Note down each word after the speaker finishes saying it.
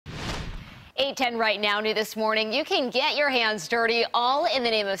8:10 right now, new this morning. You can get your hands dirty, all in the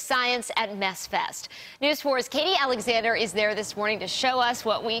name of science at Messfest. News 4's Katie Alexander is there this morning to show us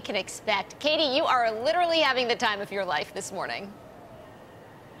what we can expect. Katie, you are literally having the time of your life this morning.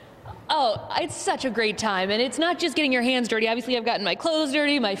 Oh, it's such a great time, and it's not just getting your hands dirty. Obviously, I've gotten my clothes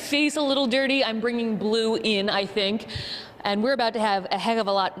dirty, my face a little dirty. I'm bringing blue in, I think, and we're about to have a heck of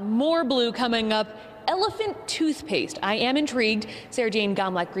a lot more blue coming up. Elephant toothpaste. I am intrigued. Sarah Jane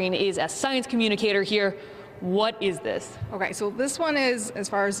Gomlak-Green is a science communicator here. What is this? Okay, so this one is, as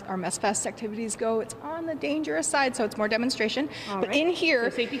far as our Messfest activities go, it's on the dangerous side, so it's more demonstration. All but right. in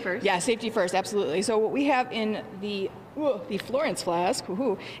here, So safety first. Yeah, safety first, absolutely. So what we have in the Florence flask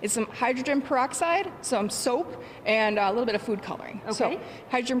is some hydrogen peroxide, some soap, and a little bit of food coloring. Okay. So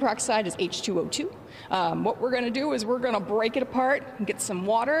hydrogen peroxide is H2O2. What we're going to do is we're going to break it apart and get some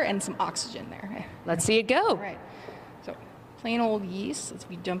water and some oxygen there. Let's see it go. All right. So plain old yeast. Let's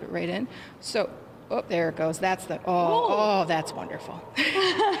dump it right in. So. Oh, there it goes. That's the, that's wonderful.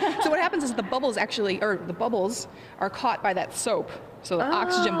 So what happens is the bubbles are caught by that soap. So the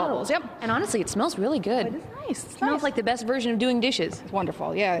oxygen bubbles, yep. And honestly, it smells really good. It is nice. It Smells like the best version of doing dishes. It's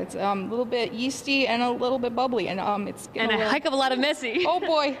wonderful, yeah. It's a little bit yeasty and a little bit bubbly, and it's And a heck of a lot of messy. Oh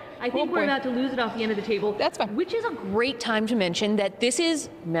boy. I think we're about to lose it off the end of the table. That's fine. Which is a great time to mention that this is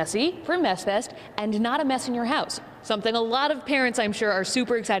messy for Messfest and not a mess in your house. Something a lot of parents, I'm sure, are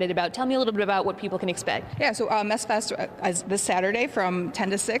super excited about. Tell me a little bit about what people can expect. Yeah, so Messfest is this Saturday from 10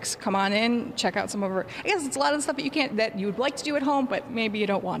 to 6. Come on in, check out some of our, I guess it's a lot of the stuff that you would like to do at home, but maybe you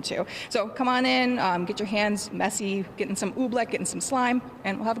don't want to. So come on in, get your hands messy, getting some oobleck, getting some slime,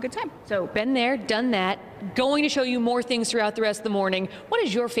 and we'll have a good time. So been there, done that. Going to show you more things throughout the rest of the morning. What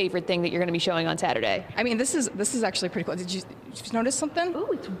is your favorite thing that you're going to be showing on Saturday? I mean, this is actually pretty cool. Did you notice something?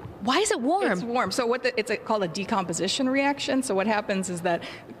 Ooh, why is it warm? It's warm. So it's called a decomposition reaction. So what happens is that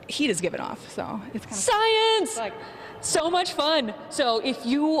heat is given off. So it's kind of Science! like, So much fun. So if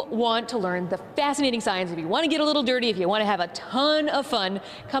you want to learn the fascinating science, if you want to get a little dirty, if you want to have a ton of fun,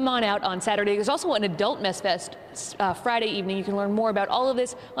 come on out on Saturday. There's also an adult Messfest Friday evening. You can learn more about all of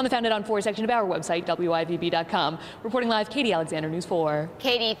this on the Founded on 4 section of our website, WIVB.com. Reporting live, Katie Alexander, News 4.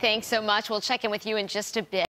 Katie, thanks so much. We'll check in with you in just a bit.